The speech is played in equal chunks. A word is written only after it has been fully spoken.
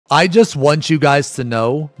I just want you guys to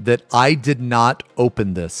know that I did not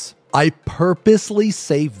open this. I purposely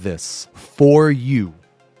saved this for you.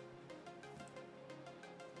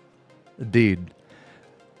 Dude.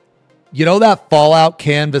 You know that Fallout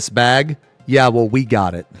canvas bag? Yeah, well, we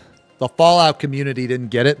got it. The Fallout community didn't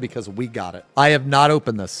get it because we got it. I have not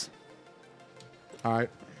opened this. All right.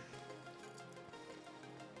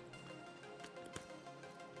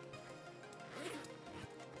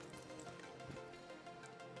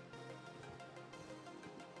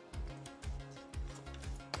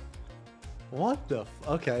 What the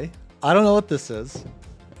okay. I don't know what this is.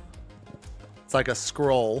 It's like a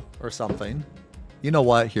scroll or something. You know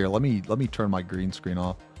what? Here, let me turn my green screen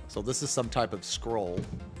off. So this is some type of scroll.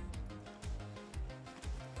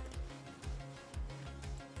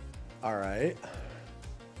 All right.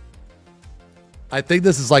 I think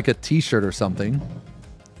this is like a t-shirt or something.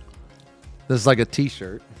 This is like a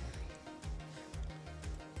t-shirt.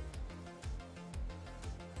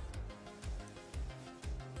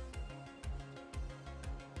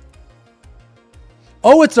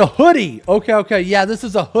 Oh, it's a hoodie. Okay, okay. Yeah, this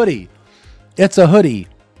is a hoodie. It's a hoodie.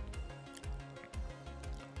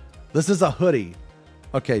 This is a hoodie.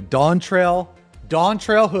 Okay, Dawntrail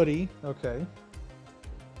hoodie. Okay.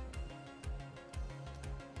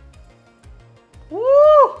 Woo!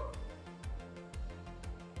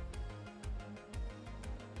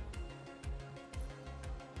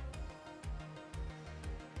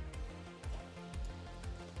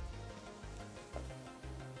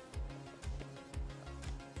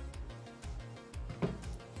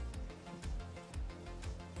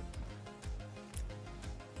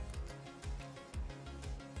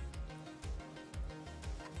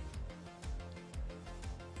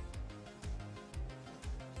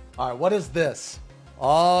 All right, what is this?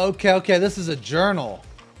 Oh, okay, okay. This is a journal.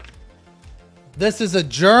 This is a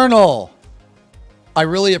journal. I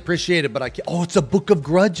really appreciate it, but I can't. Oh, it's a book of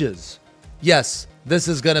grudges. Yes, this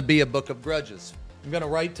is going to be a book of grudges. I'm going to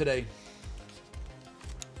write today.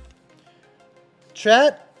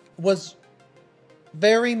 Chat was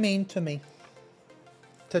very mean to me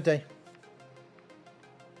today.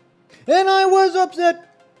 And I was upset.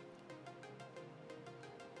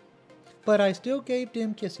 But I still gave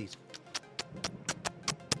them kisses.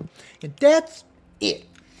 And that's it.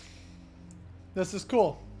 This is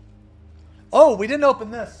cool. Oh, we didn't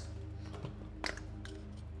open this.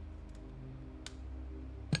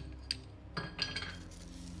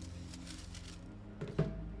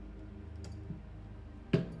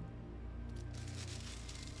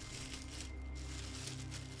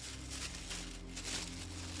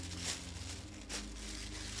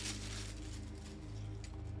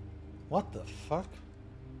 What the fuck?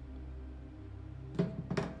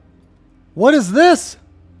 What is this?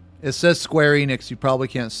 It says Square Enix. You probably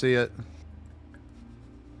can't see it.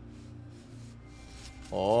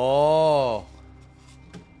 Oh.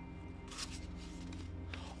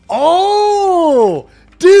 Oh!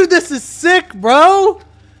 Dude, this is sick, bro!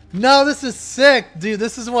 No, this is sick. Dude,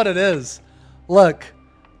 this is what it is. Look.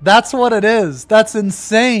 That's what it is. That's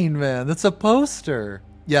insane, man. That's a poster.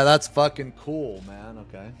 Yeah, that's fucking cool, man.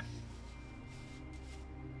 Okay.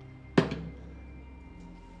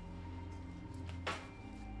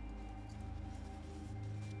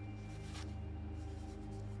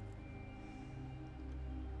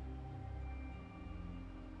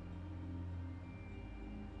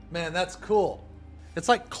 Man, that's cool. It's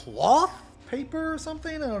like cloth paper or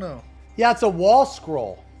something? I don't know. Yeah, it's a wall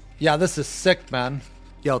scroll. Yeah, this is sick, man.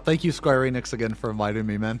 Yo, thank you, Square Enix, again for inviting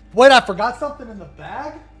me, man. Wait, I forgot something in the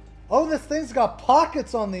bag? Oh, this thing's got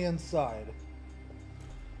pockets on the inside.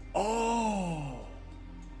 Oh.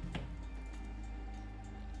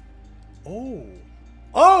 Oh.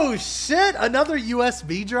 Oh, shit. Another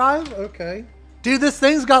USB drive? Okay. Dude, this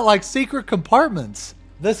thing's got like secret compartments.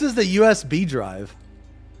 This is the USB drive.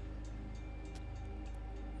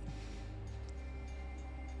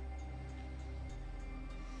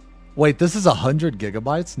 Wait, this is 100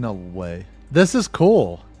 gigabytes? No way. This is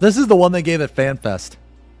cool. This is the one they gave at FanFest.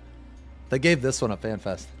 They gave this one at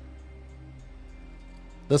FanFest.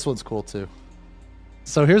 This one's cool too.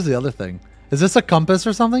 So here's the other thing. Is this a compass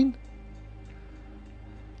or something?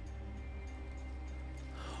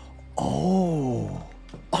 Oh.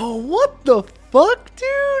 Oh, what the fuck,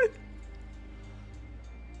 dude?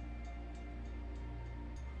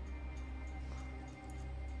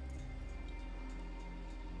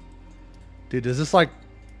 Dude, is this like...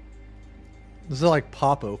 Does it like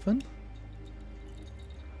pop open?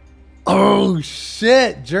 Oh,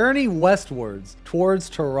 shit. Journey westwards towards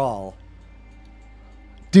Tyrol.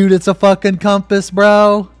 Dude, it's a fucking compass,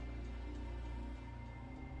 bro.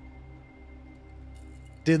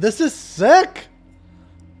 Dude, this is sick.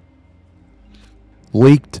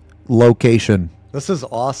 Leaked location. This is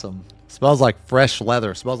awesome. Smells like fresh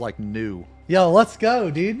leather. Smells like new. Yo, let's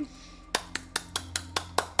go, dude.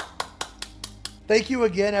 Thank you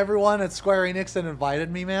again, everyone at Square Enix that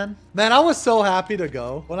invited me, man. Man, I was so happy to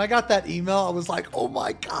go. When I got that email, I was like, oh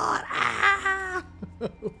my God. Ah!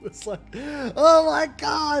 It was like, oh my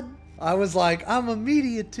God. I was like, I'm a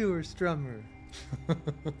media tour strummer.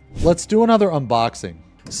 Let's do another unboxing.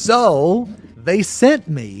 So they sent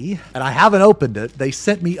me, and I haven't opened it, they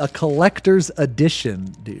sent me a collector's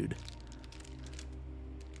edition, dude.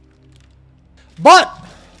 But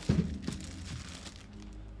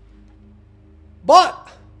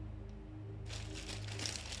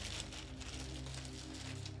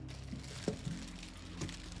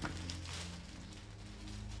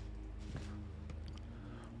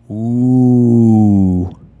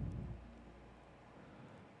Ooh.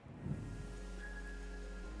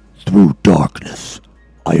 Through darkness,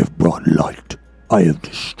 I have brought light. I have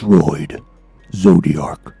destroyed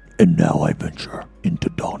Zodiark, and now I venture into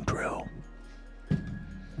Dawntrail.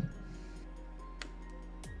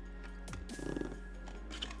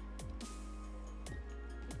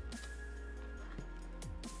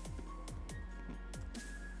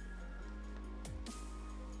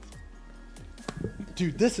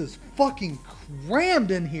 dude, this is fucking crammed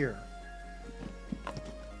in here.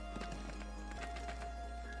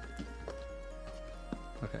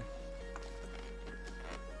 Okay.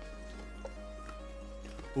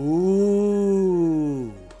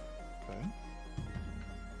 Ooh. Okay.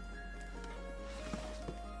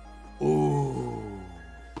 Ooh.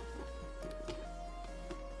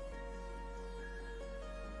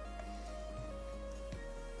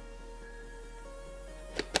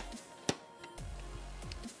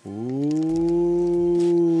 Ooh.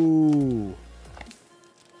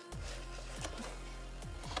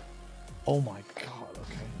 Oh my God,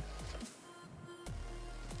 okay.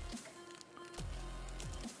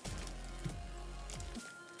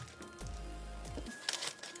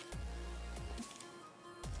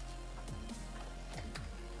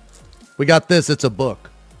 We got this, it's a book.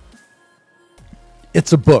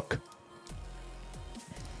 It's a book.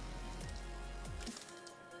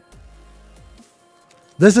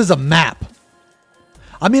 This is a map.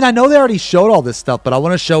 I mean, I know they already showed all this stuff, but I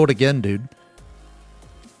want to show it again, dude.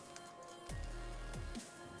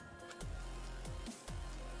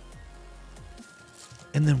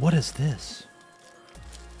 And then what is this?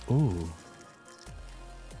 Ooh.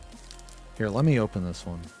 Here, let me open this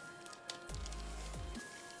one.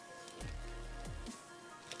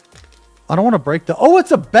 I don't want to break the... Oh,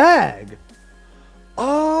 it's a bag.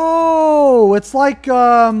 Oh, it's like...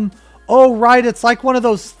 Oh, right. It's like one of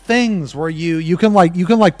those things where you can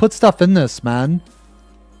put stuff in this, man.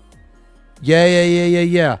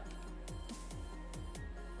 Yeah.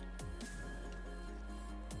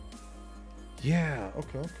 Yeah.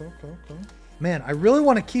 Okay. Man, I really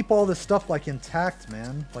want to keep all this stuff like intact,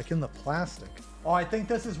 man. Like in the plastic. Oh, I think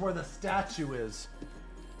this is where the statue is.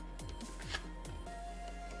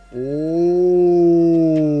 Oh.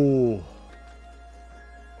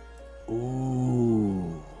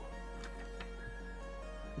 Ooh.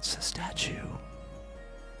 It's a statue.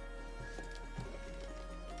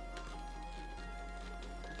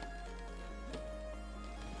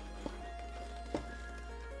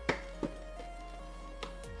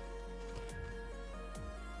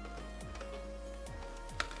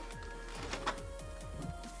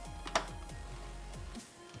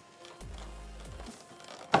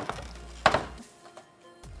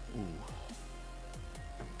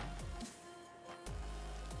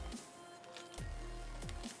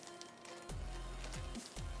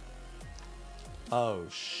 Oh,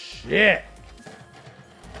 shit.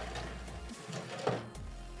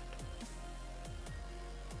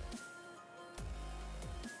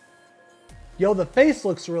 Yo, the face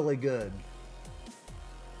looks really good.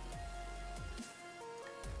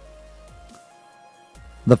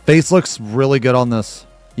 The face looks really good on this.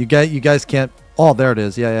 You guys can't... Oh, there it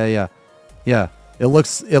is. Yeah. It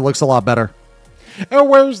looks a lot better. And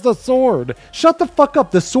where's the sword? Shut the fuck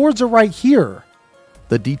up. The swords are right here.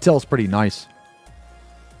 The detail's pretty nice.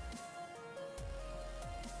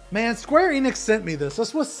 Man, Square Enix sent me this.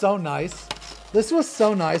 This was so nice. This was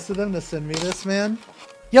so nice of them to send me this, man.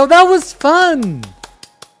 Yo, that was fun.